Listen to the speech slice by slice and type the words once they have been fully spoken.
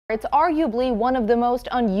It's arguably one of the most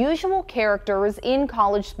unusual characters in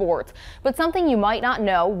college sports, but something you might not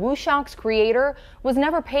know, WuShock's creator was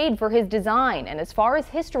never paid for his design, and as far as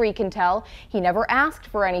history can tell, he never asked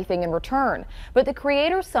for anything in return. But the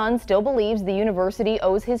creator's son still believes the university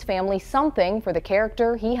owes his family something for the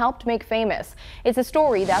character he helped make famous. It's a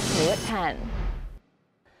story that's new at 10.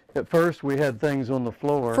 At first, we had things on the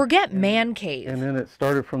floor. Forget man cave. And then it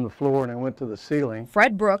started from the floor and it went to the ceiling.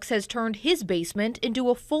 Fred Brooks has turned his basement into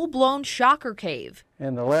a full-blown shocker cave.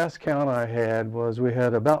 And the last count I had was we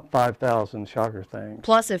had about 5,000 shocker things.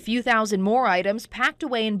 Plus a few thousand more items packed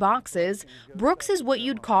away in boxes. Brooks is what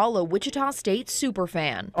you'd call a Wichita State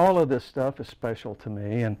superfan. All of this stuff is special to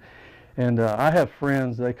me, and I have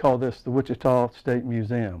friends, they call this the Wichita State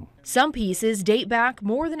Museum. Some pieces date back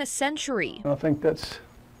more than a century. I think that's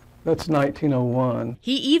 1901.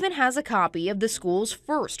 He even has a copy of the school's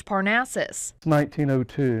first Parnassus. It's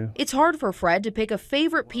 1902. It's hard for Fred to pick a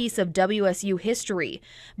favorite piece of WSU history,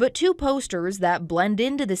 but two posters that blend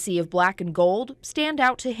into the sea of black and gold stand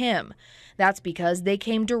out to him. That's because they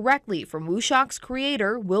came directly from WuShock's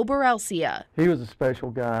creator, Wilbur. He was a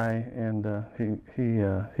special guy, and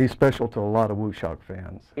he's special to a lot of WuShock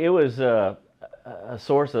fans. It was a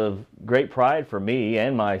source of great pride for me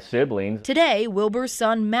and my siblings. Today, Wilbur's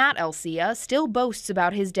son Matt Elsia still boasts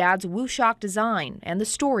about his dad's WuShock design and the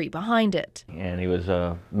story behind it. And he was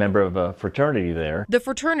a member of a fraternity there. The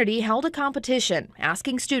fraternity held a competition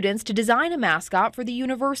asking students to design a mascot for the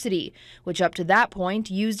university, which up to that point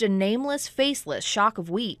used a nameless, faceless shock of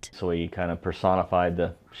wheat. So he kind of personified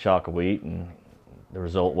the shock of wheat, and the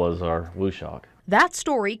result was our WuShock. That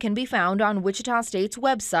story can be found on Wichita State's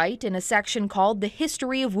website in a section called The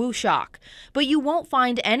History of WuShock, but you won't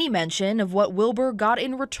find any mention of what Wilbur got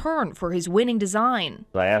in return for his winning design.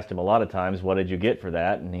 I asked him a lot of times, what did you get for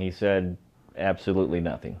that? And he said, absolutely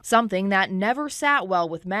nothing. Something that never sat well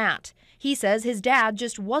with Matt. He says his dad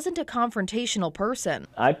just wasn't a confrontational person.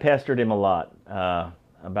 I pestered him a lot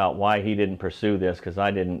about why he didn't pursue this, because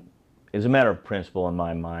I didn't. It's a matter of principle in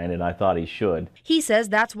my mind, and I thought he should. He says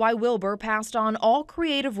that's why Wilbur passed on all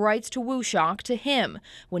creative rights to WuShock to him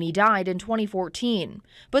when he died in 2014.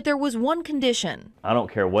 But there was one condition. I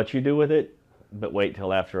don't care what you do with it, but wait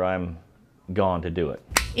till after I'm gone to do it.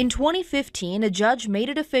 In 2015, a judge made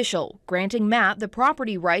it official, granting Matt the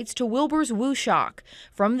property rights to Wilbur's WuShock.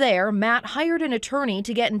 From there, Matt hired an attorney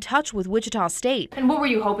to get in touch with Wichita State. And what were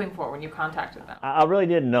you hoping for when you contacted them? I really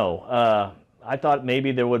didn't know. I thought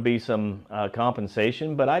maybe there would be some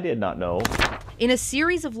compensation, but I did not know. In a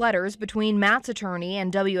series of letters between Matt's attorney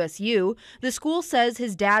and WSU, the school says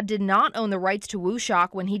his dad did not own the rights to WuShock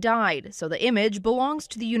when he died, so the image belongs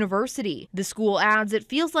to the university. The school adds it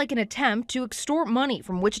feels like an attempt to extort money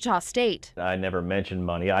from Wichita State. I never mentioned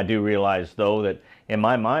money. I do realize, though, that in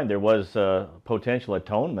my mind there was potential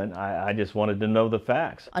atonement. I just wanted to know the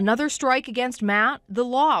facts. Another strike against Matt, the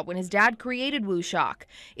law when his dad created WuShock.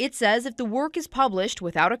 It says if the work is published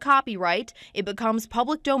without a copyright, it becomes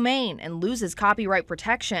public domain and loses copyright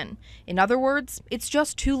protection. In other words, it's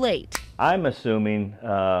just too late. I'm assuming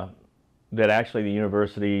that actually the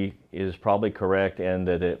university is probably correct and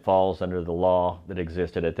that it falls under the law that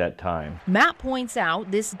existed at that time. Matt points out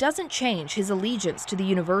this doesn't change his allegiance to the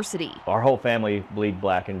university. Our whole family bleed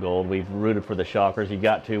black and gold. We've rooted for the Shockers. You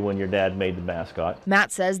got to when your dad made the mascot.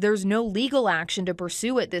 Matt says there's no legal action to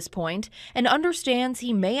pursue at this point and understands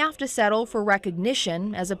he may have to settle for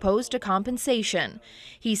recognition as opposed to compensation.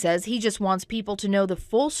 He says he just wants people to know the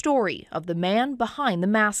full story of the man behind the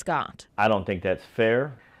mascot. I don't think that's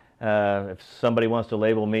fair. If somebody wants to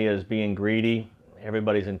label me as being greedy,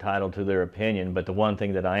 everybody's entitled to their opinion, but the one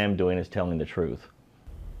thing that I am doing is telling the truth.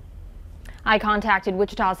 I contacted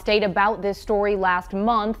Wichita State about this story last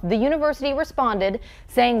month. The university responded,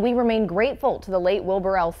 saying we remain grateful to the late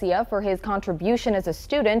Wilbur for his contribution as a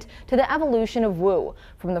student to the evolution of Wu.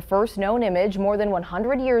 From the first known image more than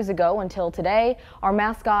 100 years ago until today, our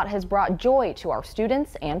mascot has brought joy to our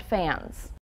students and fans.